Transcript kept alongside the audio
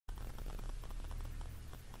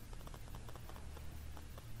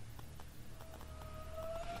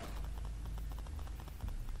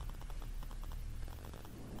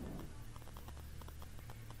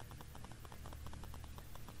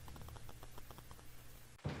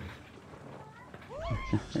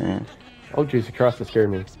Oh Jesus Christ, that scared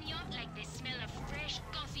me.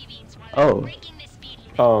 Oh,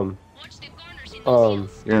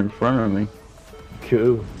 you're in front of me.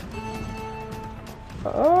 Cool.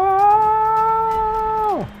 Oh!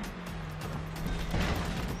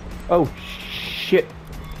 Oh shit!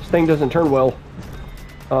 This thing doesn't turn well.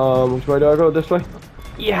 Which way do I go? This way?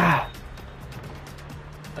 Yeah.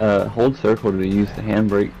 Hold circle to use the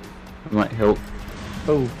handbrake. It might help.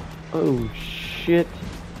 Oh shit.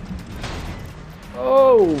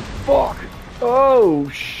 Oh fuck. Oh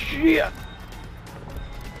shit.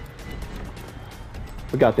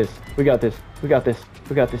 We got this. We got this. We got this.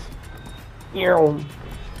 We got this.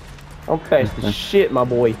 I'm fast as shit, my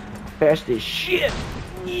boy. Fast as shit.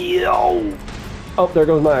 Yo. Oh, there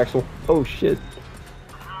goes my axle. Oh shit.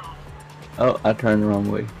 Oh, I turned the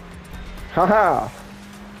wrong way. Haha.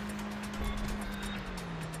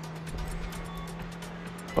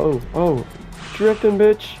 Oh. Drifting,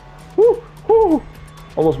 bitch. Woo, woo.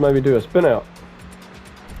 Almost made me do a spin out.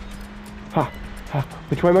 Ha.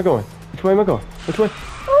 Which way am I going? Which way am I going? Which way?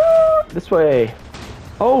 This way.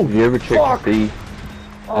 Oh, did you ever check fuck. to see?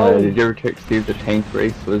 Oh. Did you ever check to see if the tank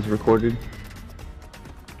race was recorded?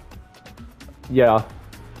 Yeah.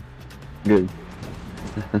 Good.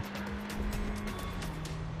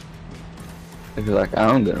 I feel like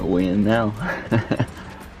I'm gonna win now.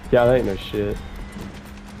 Yeah, that ain't no shit.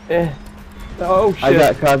 Oh shit. I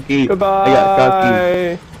got cocky. Goodbye. I got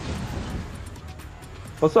cocky.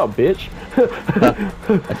 What's up, bitch?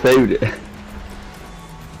 I saved it.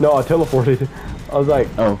 No, I teleported. I was like,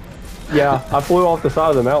 oh. Yeah, I flew off the side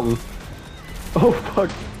of the mountain. Oh fuck.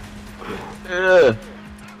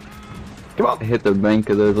 Come on. I hit the bank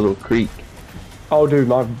of the little creek. Oh dude,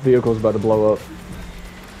 my vehicle's about to blow up.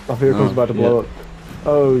 My vehicle's about to blow up.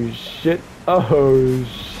 Oh shit. Oh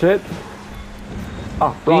shit.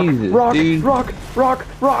 Ah, rock, Jesus, rock, dude.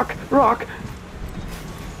 rock.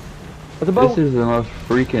 That's a boat. This is the most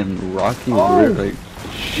freaking rocky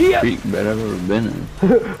Shit. creek bed I've ever been in.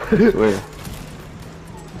 I swear.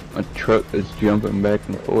 My truck is jumping back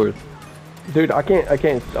and forth. Dude, I can't,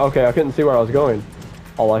 okay, I couldn't see where I was going.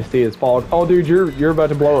 All I see is fog. Oh dude, you're about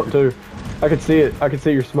to blow up too. I could see it. I could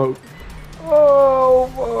see your smoke. Oh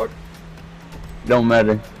fuck. Don't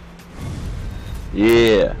matter.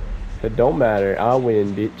 Yeah. It don't matter. I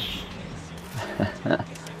win, bitch.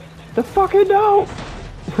 The fuck it don't.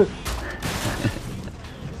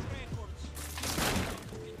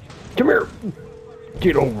 Come here.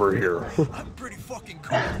 Get over here. I'm pretty fucking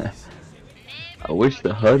cool. I wish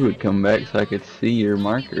the HUD would come back so I could see your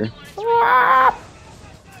marker.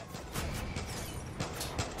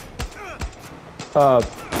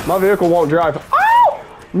 My vehicle won't drive. Oh!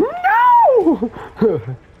 No!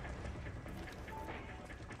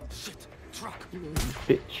 Shit, truck.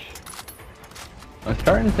 Bitch. I'm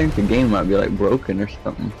starting to think the game might be like broken or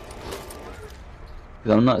something.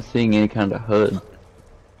 Cause I'm not seeing any kind of HUD.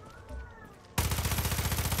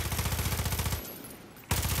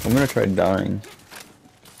 I'm gonna try dying.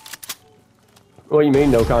 What do you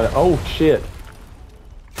mean no kind of? Oh shit.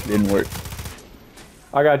 Didn't work.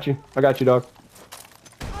 I got you, dog.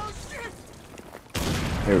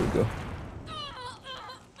 Here we go.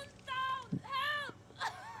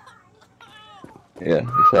 Yeah,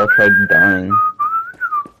 so I tried dying.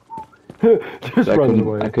 Just runs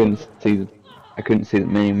away. I couldn't see the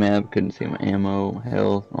mini map, couldn't see my ammo,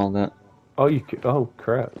 health, all that. Oh you could, oh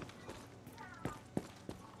crap.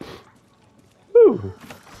 Woo.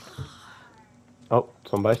 Oh,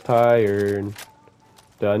 somebody's tired.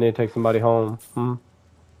 Do I need to take somebody home?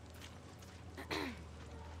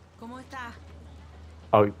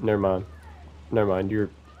 Oh, never mind. Never mind.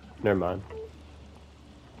 Never mind.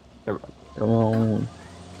 Come on.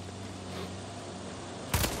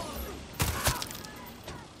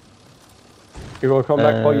 You gonna come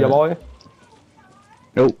back for your lawyer?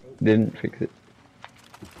 Nope, didn't fix it.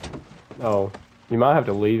 Oh, you might have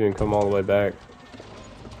to leave and come all the way back.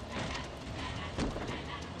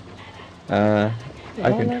 I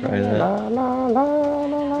can try that. La la la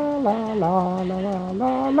la la la la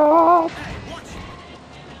la la.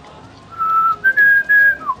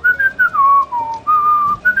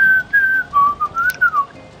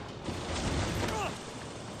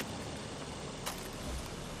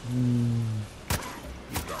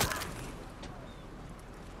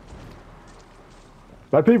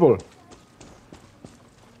 My people.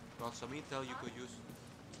 Got some intel you could use.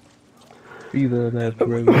 Be the left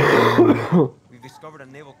road. We've discovered a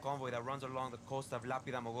naval convoy that runs along the coast of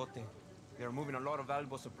Lapida Mogote. They are moving a lot of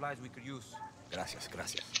valuable supplies we could use. Gracias,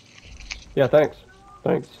 gracias. Yeah, thanks.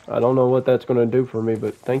 Thanks. I don't know what that's gonna do for me,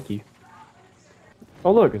 but thank you.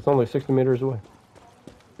 Oh look, it's only 60 meters away.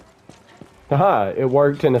 Haha, it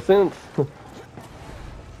worked in a sense.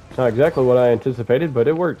 Not exactly what I anticipated, but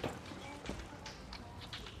it worked.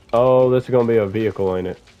 Oh, this is gonna be a vehicle, ain't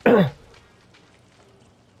it?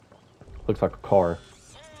 Looks like a car.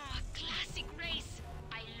 Oh, classic race.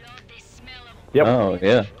 I love the smell of Yep. Oh,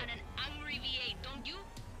 yeah. and an angry V8, don't you?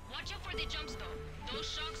 Watch out for the jumps though. Those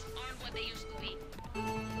shocks aren't what they used to be.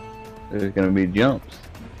 There's gonna be jumps.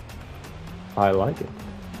 I like it.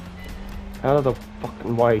 Out of the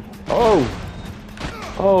fucking way. Oh!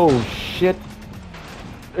 Oh, shit.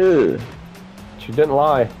 Ugh. She didn't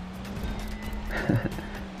lie.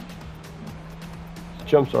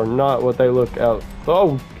 Jumps are not what they look out.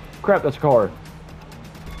 Oh, crap, that's a car.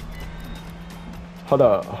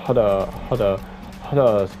 Hudda, hudda, hudda,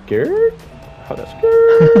 hudda, scared? Hudda,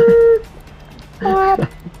 scared? Ah.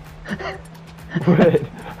 Wait.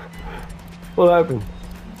 What happened?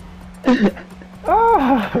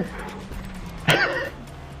 Ah!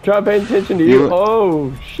 Try paying attention to you.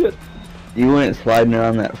 Oh, shit. You went sliding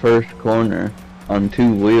around that first corner on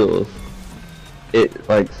 2 wheels. It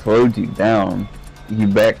like slowed you down. You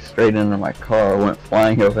backed straight into my car, went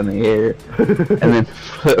flying up in the air, and then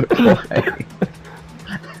flipped away.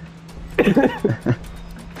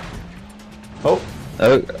 Oh.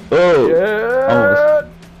 Oh! Yeah.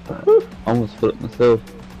 Almost flipped myself.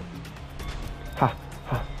 Ha,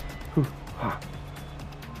 ha, hoo, ha.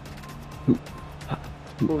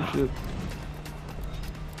 Oh shit.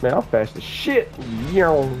 Man, I'm fast as shit.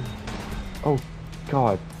 Yow. Oh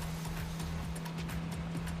god.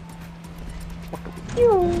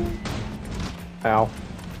 Ow.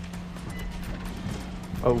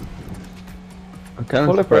 Oh. I'm kind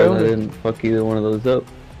Hold of it for surprised I Ellie. didn't fuck either one of those up.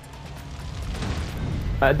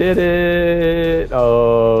 I did it.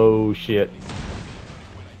 Oh shit.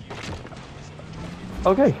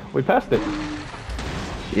 Okay, we passed it.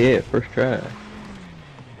 Yeah, first try.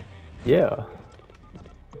 Yeah.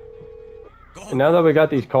 And now that we got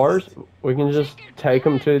these cars, we can just take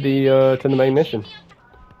them to the main mission.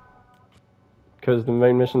 Because the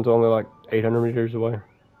main mission's only like 800 meters away.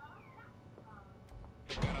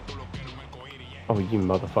 Oh, you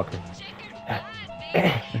motherfucker.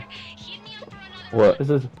 What? This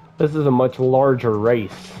is a much larger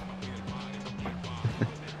race.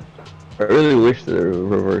 I really wish the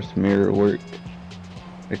reverse mirror worked.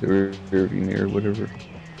 Like the rear view mirror, whatever.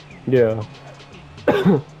 Yeah.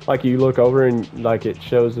 Like you look over and like it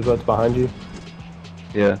shows what's behind you.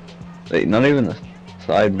 Yeah. Like, not even the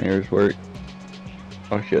side mirrors work.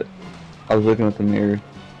 Oh shit. I was looking at the mirror.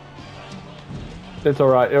 It's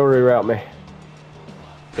alright, it'll reroute me.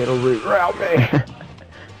 It'll reroute me.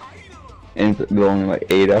 Ends up going like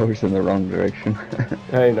 8 hours in the wrong direction.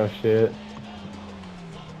 Ain't no shit.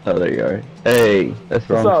 Oh, there you are. Hey, that's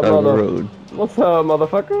the wrong What's up, side of the mother- road. What's up,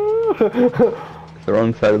 motherfucker? It's the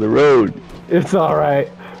wrong side of the road. It's alright.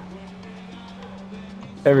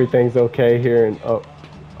 Everything's okay here and oh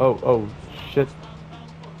shit.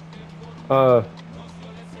 Oh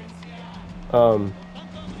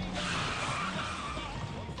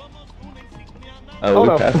Oh, we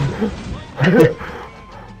no. passed.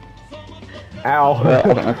 Ow. Well,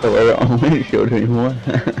 I don't have to wear it on windshield anymore.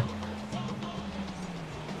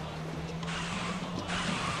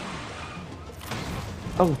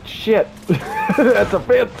 Oh shit. That's a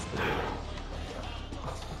fence.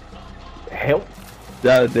 Help.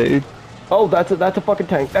 Yeah, dude. Oh, that's a fucking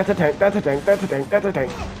tank. That's a tank. That's a tank. That's a tank. That's a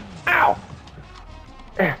tank. Ow.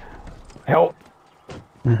 Help.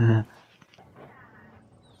 I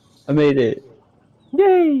made it.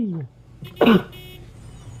 Yay.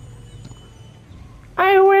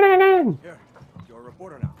 I win again. Here, you're a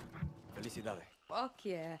reporter now. Felicidades. Fuck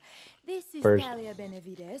yeah. This is First. Talia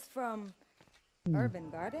Benavides from Urban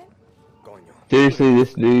Garden. Coño. Seriously,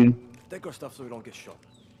 this dude. Take our stuff so we don't get shot.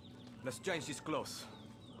 Let's change these clothes.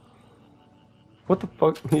 What the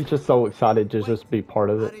fuck? He's just so excited to just be part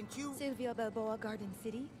of it. Aren't you? Sylvia Balboa Garden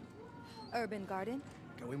City. Urban Garden.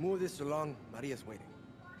 Can we move this along? Maria's waiting.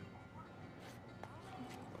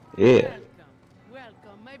 Yeah. Welcome,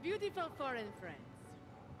 welcome, my beautiful foreign friends.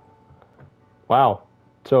 Wow.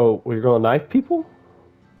 So we're gonna knife people?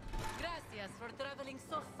 Gracias for traveling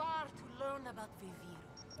so far to learn about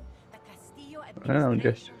Viviro, the Castillo Oh,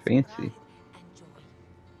 just administration's fancy. pride and joy.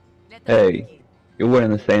 Let us Hey, begin. you're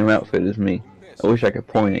wearing the same outfit as me. I wish I could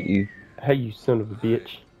point at you. Hey, you son of a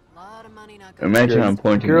bitch. Lot of money not gonna Imagine Girl, I'm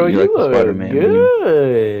pointing Girl, at you you like the look Spider-Man meme.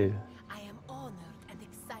 good. I am honored and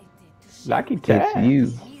excited to share Lucky with you tat. It's you.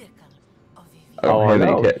 the miracle of I don't Oh, I have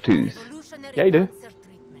any know. tattoos. revolutionary Yeah, you do. cancer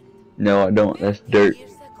treatment. No, I don't. That's dirt.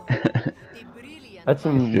 Years ago, the brilliant That's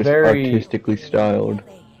some It's just very artistically styled.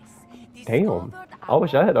 damn. I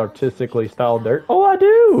wish I had artistically styled dirt. Oh, I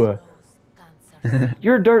do.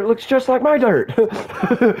 Your dirt looks just like my dirt.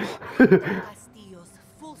 Castillo's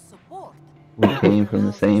full support. We came from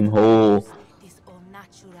the same hole. This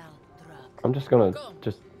unnatural drug. I'm just gonna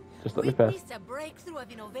just let me pass. Witness a breakthrough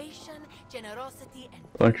of innovation, generosity,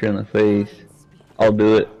 and Punch her in the face. I'll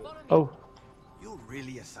do it. Oh, You're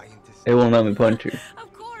really a scientist. It won't let me punch her.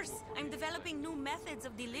 Of course, I'm developing new methods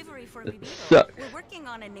of delivery for It Viviro. sucks. We're working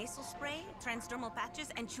on a nasal spray, transdermal patches,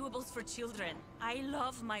 and chewables for children. I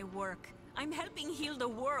love my work. I'm helping heal the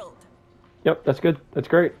world. yep, that's good. That's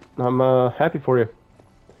great. I'm happy for you.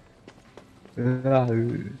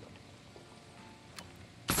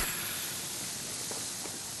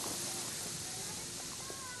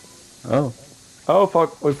 Oh, Oh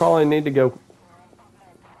fuck, we probably need to go.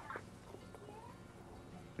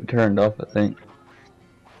 it turned off, I think.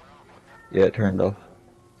 Yeah, it turned off.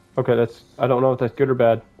 Okay, that's. I don't know if that's good or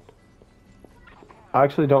bad. I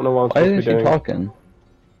actually don't know what I'm Why supposed isn't to be she doing. talking?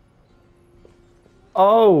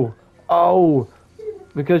 Oh,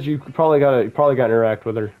 because you probably gotta interact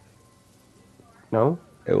with her. No.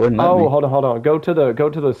 It wouldn't let Oh, me. hold on. Go to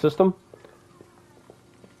the system.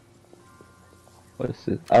 What is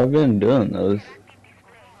this? I've been doing those.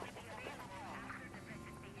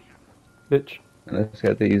 Bitch. And I just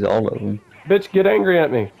got to use all of them. Bitch, get angry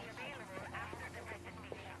at me.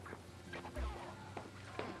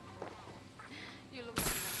 You look like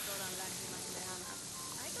una sola lágrimas lejana.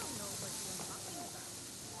 I don't know what you're talking about.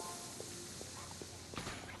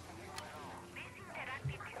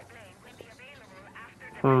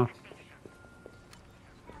 Hmm.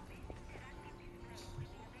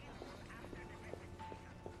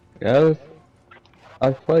 Yeah,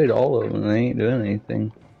 I've played all of them and they ain't doing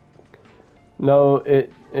anything. No,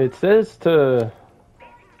 it says to.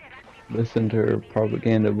 Listen to her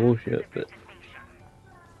propaganda bullshit, but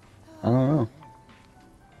I don't know.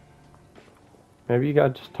 Maybe you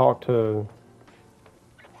gotta just talk to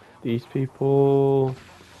these people.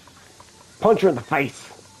 Punch her in the face.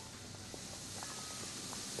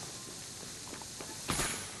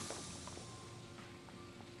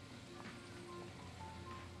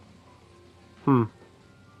 Hmm.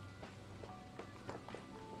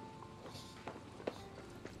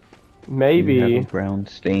 You have Maybe. a brown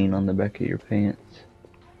stain on the back of your pants.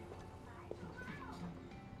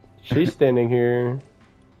 She's standing here.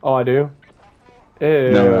 Oh, I do?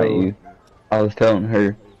 Ew. No, not you. I was telling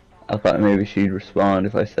her. I thought maybe she'd respond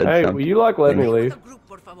if I said Hey, something. will you like let me leave? Group,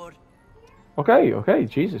 por favor. Okay,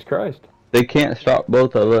 Jesus Christ. They can't stop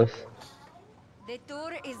both of us. The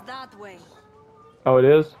tour is that way. Oh, it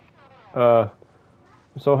is? I'm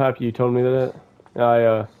so happy you told me that.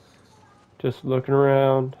 I, just looking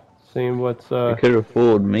around, seeing what's, They could have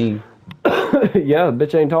fooled me. yeah, the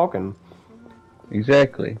bitch ain't talking.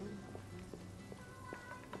 Exactly.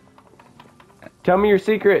 Tell me your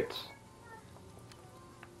secrets.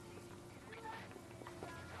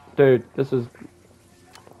 Dude, this is...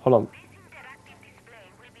 Hold on.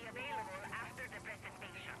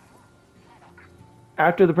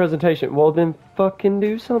 After the presentation. Well, then fucking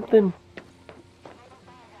do something.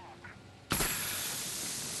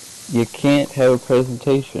 You can't have a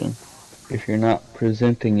presentation if you're not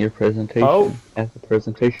presenting your presentation at the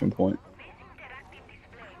presentation point.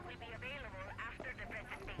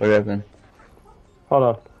 What happened? Hold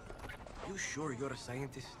on. You sure you're a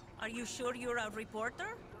scientist? Are you sure you're a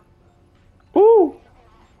reporter? Woo!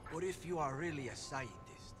 What if you are really a scientist?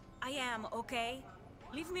 I am, okay?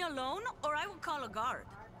 Leave me alone or I will call a guard.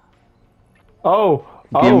 Oh.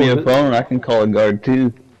 Give me a th- phone, I can call a guard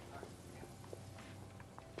too.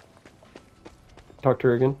 Talk to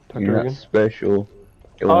her again. Talk to You're her not again. special.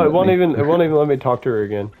 Oh, let it won't me. even let me talk to her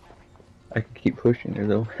again. I can keep pushing her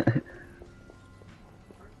though.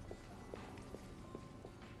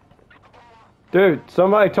 Dude,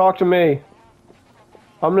 somebody talk to me.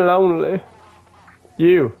 I'm lonely.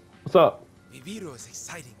 You. What's up? Viviro is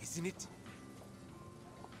exciting, isn't it?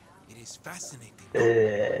 It is fascinating.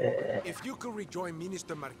 If you could rejoin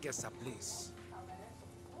Minister Marquesa, please.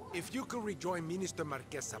 If you could rejoin Minister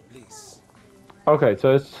Marquesa, please. Okay,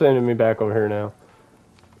 so it's sending me back over here now.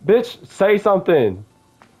 Bitch, say something.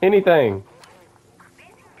 Anything.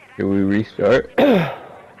 Can we restart?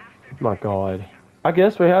 My God. I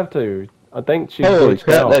guess we have to. I think she Holy glitched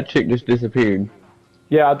crap, out. that chick just disappeared.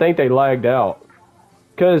 Yeah, I think they lagged out.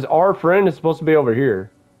 Because our friend is supposed to be over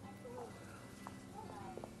here.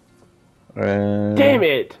 Damn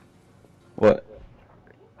it! What?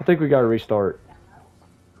 I think we gotta restart.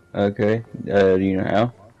 Okay, do you know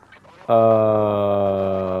how?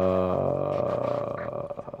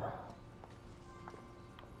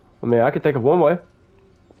 I mean, I could think of one way.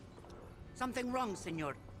 Something wrong,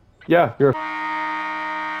 senor. Yeah, you're.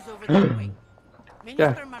 It's over that way.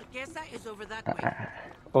 Minister Marquesa is over that way.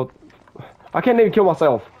 Oh, I can't even kill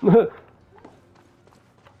myself.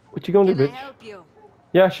 What you gonna Can do, I bitch? help you?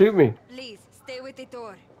 Yeah, shoot me. Please, stay with the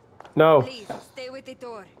door. No. Please, stay with the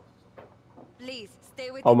door. Please,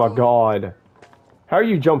 stay with Oh the my door. god. How are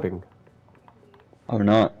you jumping? Or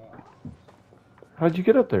not. How'd you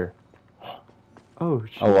get up there? Oh,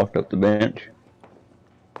 I shit. walked up the bench.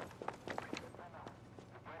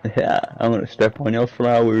 Yeah, I'm gonna step on your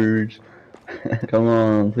flowers. Come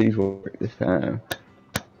on, please work this time.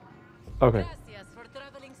 Okay. Gracias for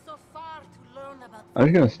traveling so far to learn about I'm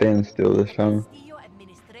just gonna Viviro, stand still this the time. Castillo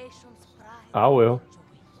administration's pride I will. and joy.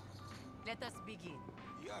 Let us begin.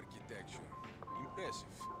 The architecture, impressive.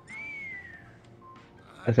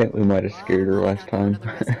 I think we might have scared her I'll last knock down time. to the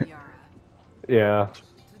rest of Yara. Yeah.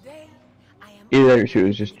 Today, I am Either she was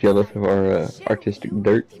honored just to jealous decide of our to share artistic with you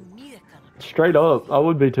dirt. the miracle Straight up. I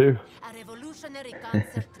would be too. a revolutionary cancer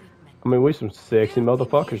treatment. I mean, we some sexy 30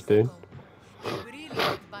 motherfuckers, years dude. ago, a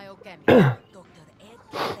brilliant biochemist, Dr.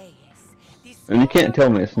 Ed Reyes, And you can't tell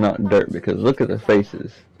me it's not discovered dirt because look at their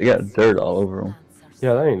faces. They got dirt all over them.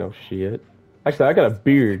 Yeah, that ain't no shit. Actually, I got a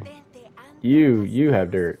beard. You have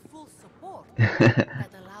dirt. Full support that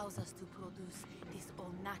allows us to produce this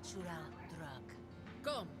all-natural drug.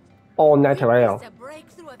 Come. All natural. Witness a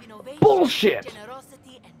breakthrough of innovation, Bullshit!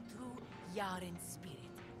 generosity, and true Yaren spirit.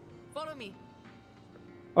 Follow me.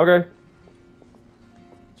 Okay.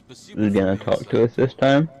 Who's gonna talk to us this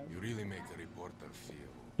time? You really make the reporter feel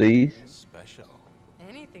Please? special.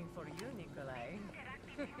 Anything for you, Nikolai.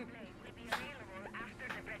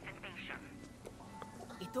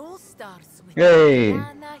 It all starts with Yay.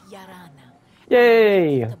 Yana Yarana,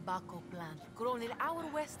 Yay! a tobacco plant grown in our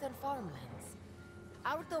western farmlands.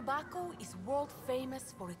 Our tobacco is world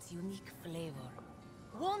famous for its unique flavor.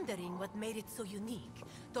 Wondering what made it so unique,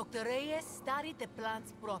 Dr. Reyes studied the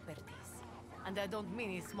plant's properties. And I don't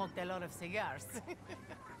mean he smoked a lot of cigars.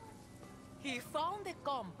 He found a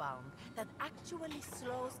compound that actually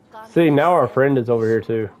slows cancer See, now our cell friend is over here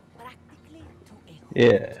too. practically to a halt.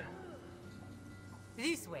 Yeah.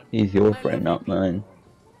 This way. He's your my friend, lovely not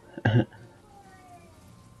mine.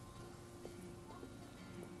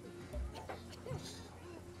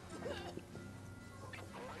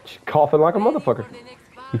 She's coughing like a Ready motherfucker. for the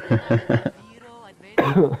next part of our Viviro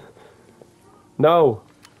adventure? No.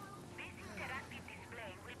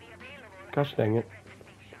 Gosh dang it.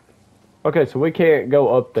 Okay, so we can't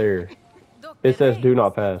go up there. Dr. It says do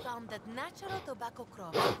not Reyes pass. found that natural tobacco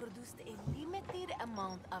crops produced a limited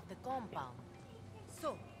amount of the compound.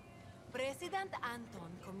 So, President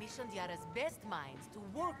Anton commissioned Yara's best minds to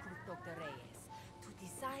work with Dr. Reyes to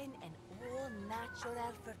design an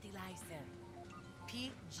all-natural fertilizer,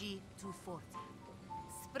 PG-240.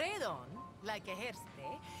 Sprayed on, like a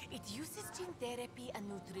hairspray, it uses gene therapy and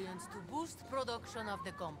nutrients to boost production of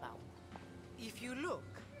the compound. If you look,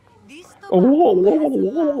 this tobacco has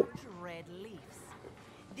large red leaves.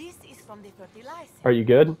 This is from the fertilizer. Are you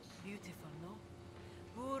good? Beautiful,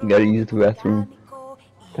 no? You gotta use the bathroom.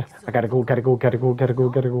 I gotta go, gotta go, gotta go, gotta go,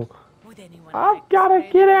 gotta go. Would anyone I like to gotta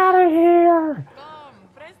spray get the out of leaves? here. Come,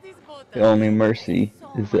 press this button. The only mercy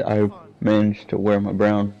is that I managed to wear my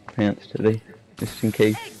brown pants today, just in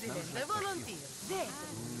case. Excellent, I volunteer. There.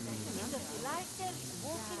 The fertilizer is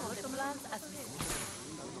working on the plants as we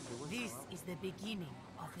speak. This is the beginning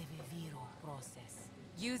of the Viviro process.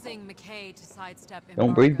 Using McKay to sidestep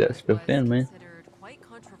Don't breathe that embargoes stuff was in, man. considered quite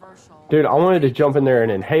controversial. Dude, I wanted to jump in there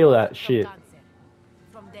and inhale that shit. From cancer,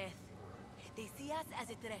 from death. They see us as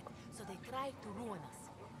a threat, so they try to ruin us.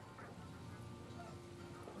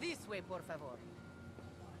 This way, por favor.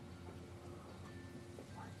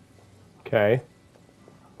 Okay.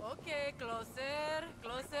 Okay, closer,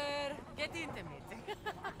 closer. Get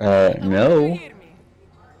intimate. No. You hear me?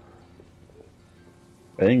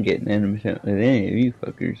 I didn't get intimate with any of you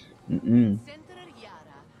fuckers. Mm-mm. Center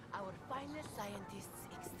Yara, our finest scientists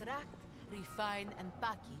extract, refine, and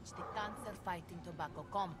package the cancer-fighting tobacco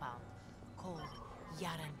compound called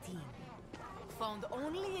Yarantine. Found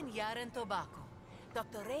only in Yaran tobacco.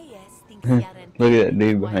 Dr. Reyes thinks Yarantine Look at that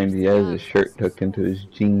dude behind wipes you. He has the his shirt cancer tucked into his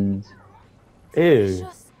jeans. Ew.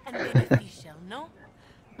 Delicious and beneficial, no?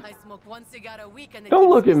 I smoke one cigar a week and it Don't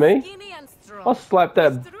keeps look at me. skinny and strong. I'll slap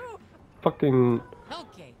that It's true. fucking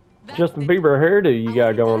Okay. that's Justin the Bieber hairdo you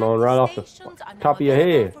got going on right off the top of your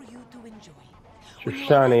head. It's your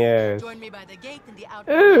shiny ass. Join me by the gate in the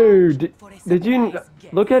outer Ew, lounge did, for a did you surprise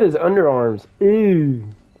guest. look at his underarms? Ew.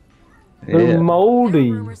 They're Yeah. There are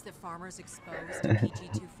moldy. rumors that farmers exposed to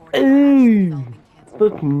PG-240 Ew. are developing cancer.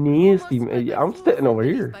 Look nasty. Rumors spread by I'm fools sitting and over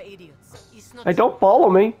believed here. by idiots. It's not Hey, true. don't follow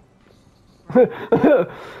me.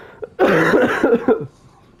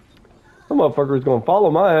 That motherfucker is gonna follow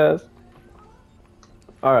my ass.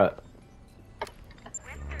 Alright.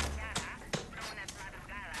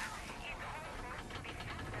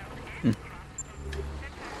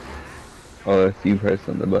 Oh, it's you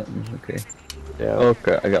pressing the button. Okay. Yeah.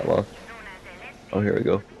 Okay, I got lost. Oh, here we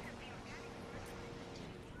go.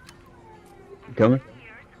 You coming?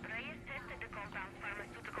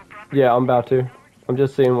 Yeah, I'm about to. I'm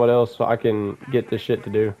just seeing what else I can get this shit to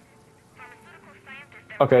do.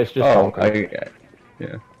 Okay, it's just talking.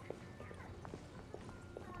 Yeah.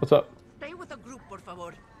 What's up? Stay with the group, por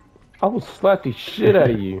favor. I will slap the shit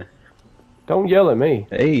out of you. Don't yell at me.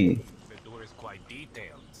 Hey, The door is quite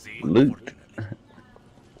detailed, see? loot.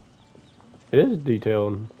 It is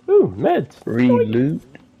detailed. Ooh, meds. Free loot.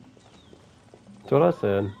 That's what I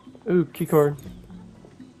said. Ooh, keycard.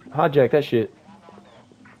 Hijack that shit.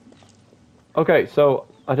 Okay, so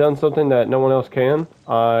I done something that no one else can.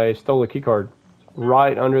 I stole a keycard.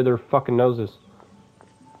 Right under their fucking noses.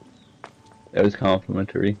 That was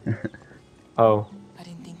complimentary. Oh. I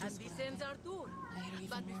didn't think this And would this ends our tour.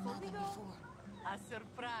 But before we go, a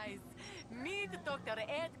surprise. Meet Dr.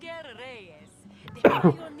 Edgar Reyes, the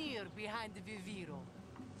pioneer behind the Viviro.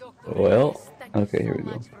 Dr. Well, Reyes, thank okay, you here so we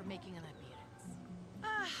go. much for making an appearance.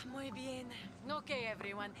 Ah, muy bien. Okay,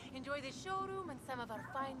 everyone, enjoy the showroom and some of our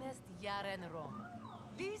finest Yaren rum.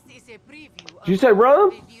 This is a preview of Did you say the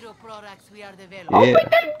rum? Viviro products we are developing. Yeah.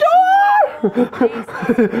 Open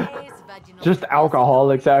the door! Just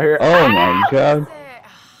alcoholics out here. Oh my god.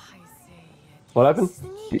 What happened?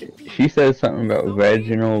 She said something about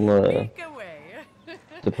vaginal Speak away.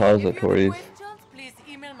 depositories. If you have questions, please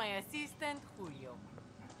email my assistant, Julio.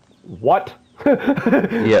 What?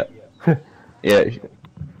 Yeah. Yeah.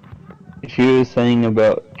 She was saying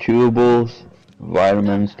about chewables,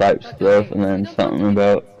 vitamins type stuff, and then something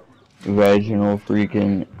about vaginal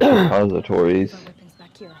freaking depositories. Weapons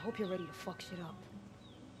back here. I hope you're ready to fuck shit up.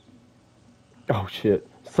 Oh shit.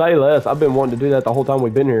 Say less. I've been wanting to do that the whole time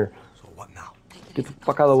we've been here. So what now? Get the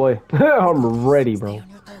fuck out of the way. I'm ready, bro.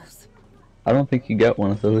 I don't think you got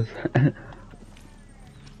one of those.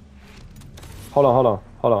 Hold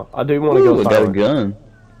on. I do want to go Ooh, got a silent. gun.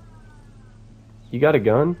 You got a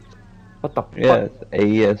gun? What the Yeah, fuck?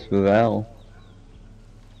 it's AES Val.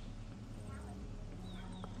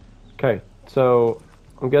 Okay, so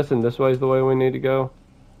I'm guessing this way is the way we need to go.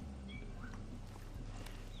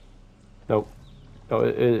 Nope. Oh,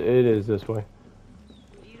 it is this way.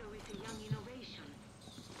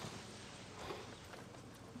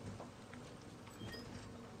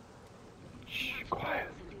 Shh, quiet.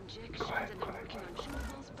 Quiet.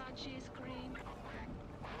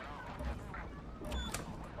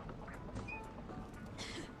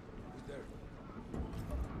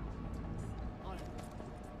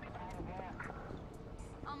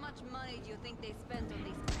 How much money do you think they spent on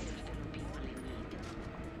these kids?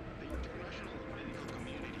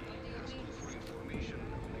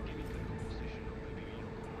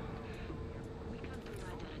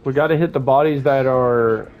 We gotta hit the bodies that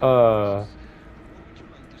are,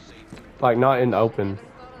 like not in the open.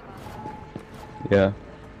 Yeah.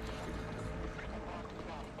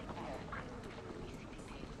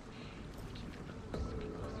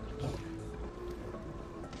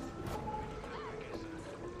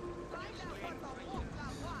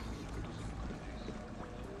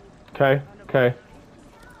 Okay.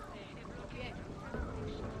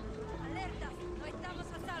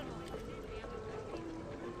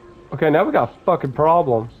 Okay, now we got a fucking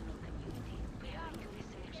problem.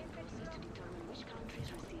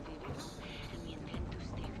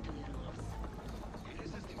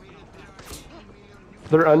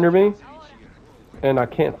 They're under me, and I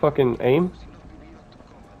can't fucking aim.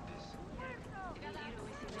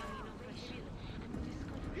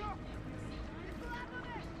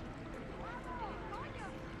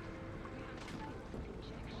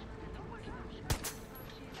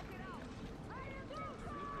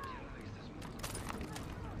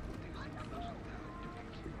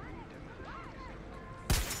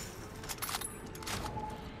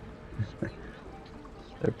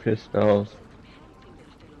 They're pissed off.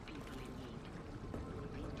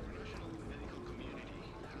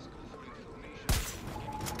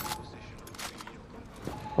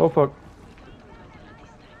 Oh fuck.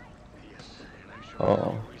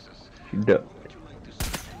 Oh, she ducked.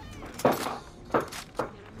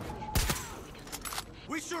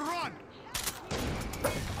 We should run!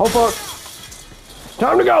 Oh fuck.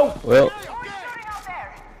 Time to go! Well.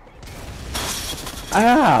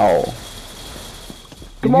 Ow!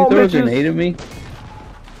 Did Come you on, throw a bitches. grenade at me?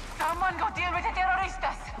 Someone go deal with the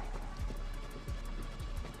terroristas.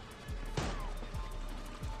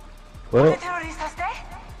 Well, Terroristas, eh?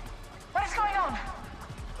 Where's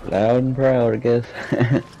Loud and proud, I guess.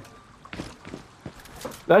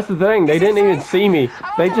 That's the thing. They didn't even see me.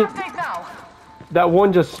 They just... That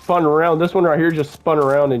one just spun around. This one right here just spun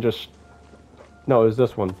around and just... No, it was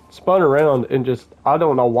this one. Spun around and just... I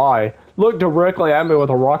don't know why. Looked directly at me with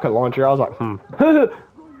a rocket launcher. I was like,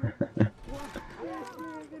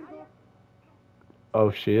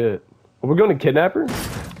 Oh, shit. Are we going to kidnap her?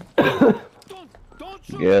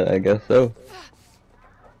 Yeah, I guess so.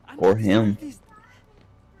 Or him.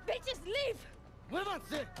 Bitches, leave!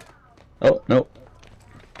 Oh, no.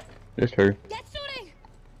 Just her. Get shooting!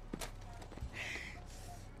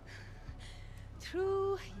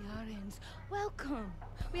 True Yarens, welcome.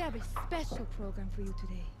 We have a special program for you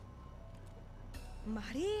today.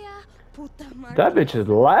 Maria Puta Maria. That bitch is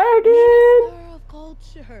lagging. Minister of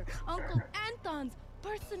Culture, Uncle Anton's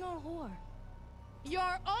personal whore.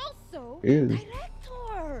 You're also Ew.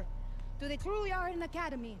 director to the True Yaren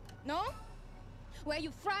Academy, no? Where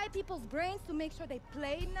you fry people's brains to make sure they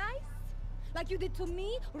play nice? Like you did to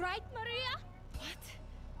me, right, Maria?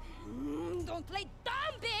 What? Don't play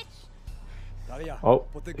dumb, bitch! Oh,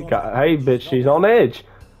 hey, bitch, she's on edge.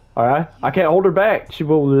 Alright? I can't hold her back. She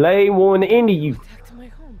will lay one into you. Protect my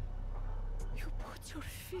home. You put your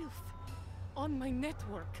filth on my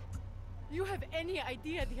network. You have any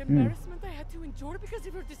idea the embarrassment I had to endure because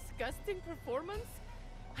of your disgusting performance?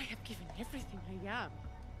 I have given everything I am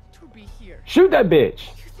to be here. Shoot that bitch!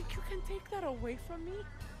 You think you can take that away from me?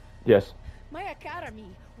 Yes. My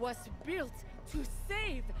academy was built to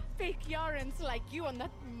save fake Yarens like you and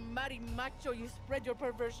that marimacho you spread your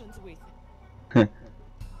perversions with. But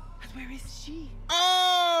where is she?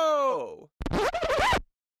 Oh!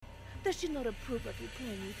 Does she not approve of you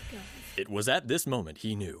playing with guns? It was at this moment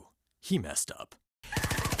he knew. He messed up.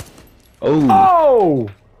 Oh! Oh!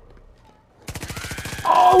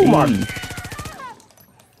 Oh my...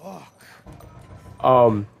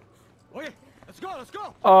 Okay, let's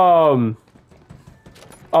go!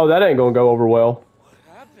 Oh, that ain't gonna go over well.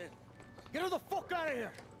 What happened? Get her the fuck out of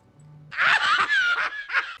here!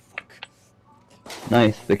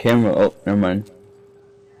 Nice, the camera. Oh, never mind.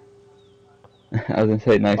 I was gonna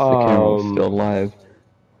say, nice, the camera's still alive.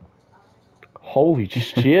 Holy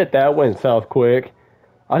shit, that went south quick.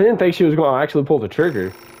 I didn't think she was gonna actually pull the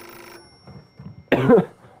trigger.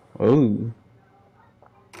 Oh.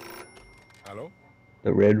 Hello?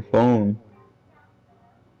 The red phone.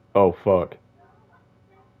 Oh, fuck.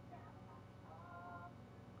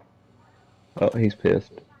 Oh, he's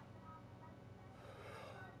pissed.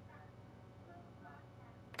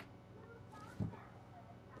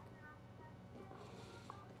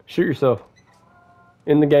 Shoot yourself.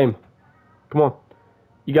 In the game. Come on.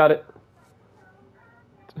 You got it.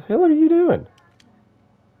 What the hell are you doing?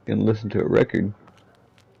 Gonna listen to a record.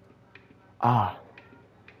 Ah.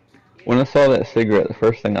 When I saw that cigarette, the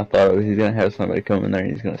first thing I thought was he's gonna have somebody come in there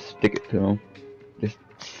and he's gonna stick it to him. Just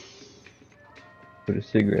put a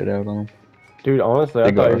cigarette out on him. Dude, honestly,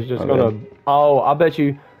 I thought he was just gonna... Oh, I bet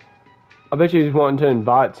you he's wanting to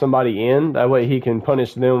invite somebody in. That way he can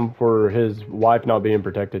punish them for his wife not being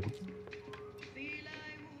protected.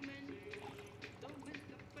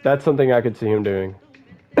 That's something I could see him doing.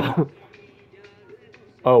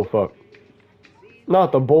 Oh, fuck.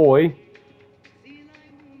 Not the boy.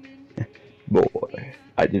 Boy,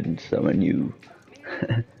 I didn't summon you.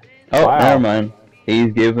 Oh, Wow. never mind.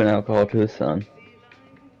 He's giving alcohol to his son.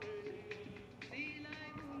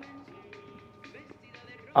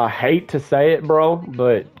 I hate to say it, bro,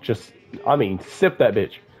 but just, I mean, sip that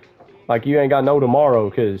bitch. Like, you ain't got no tomorrow,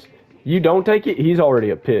 because you don't take it, he's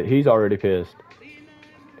already he's already pissed.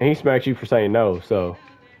 And he smacks you for saying no, so.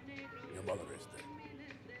 Your mother is dead.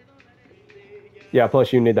 Yeah,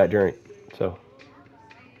 plus you need that drink, so.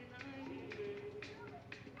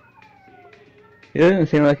 He doesn't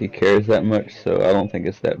seem like he cares that much, so I don't think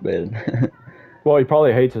it's that bad. Well, he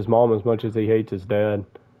probably hates his mom as much as he hates his dad.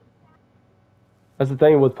 That's the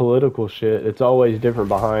thing with political shit. It's always different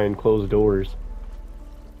behind closed doors.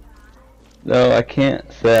 No, I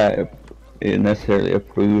can't say I necessarily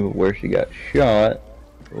approve of where she got shot.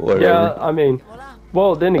 Or whatever. Yeah, I mean,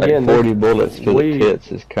 well, then Like again, 40 bullets to the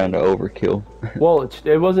tits is kind of overkill. Well,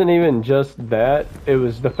 it wasn't even just that. It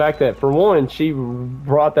was the fact that, for one, she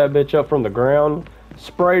brought that bitch up from the ground,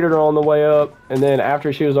 sprayed her on the way up, and then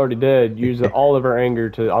after she was already dead, used all of her anger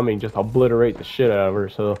to, I mean, just obliterate the shit out of her,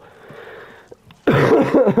 so.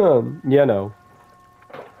 You know.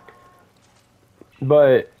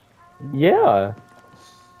 But, yeah.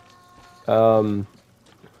 I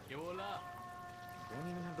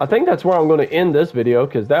think that's where I'm going to end this video,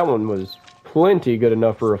 because that one was plenty good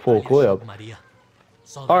enough for a full clip.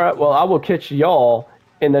 Alright, well, I will catch y'all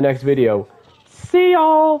in the next video. See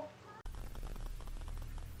y'all.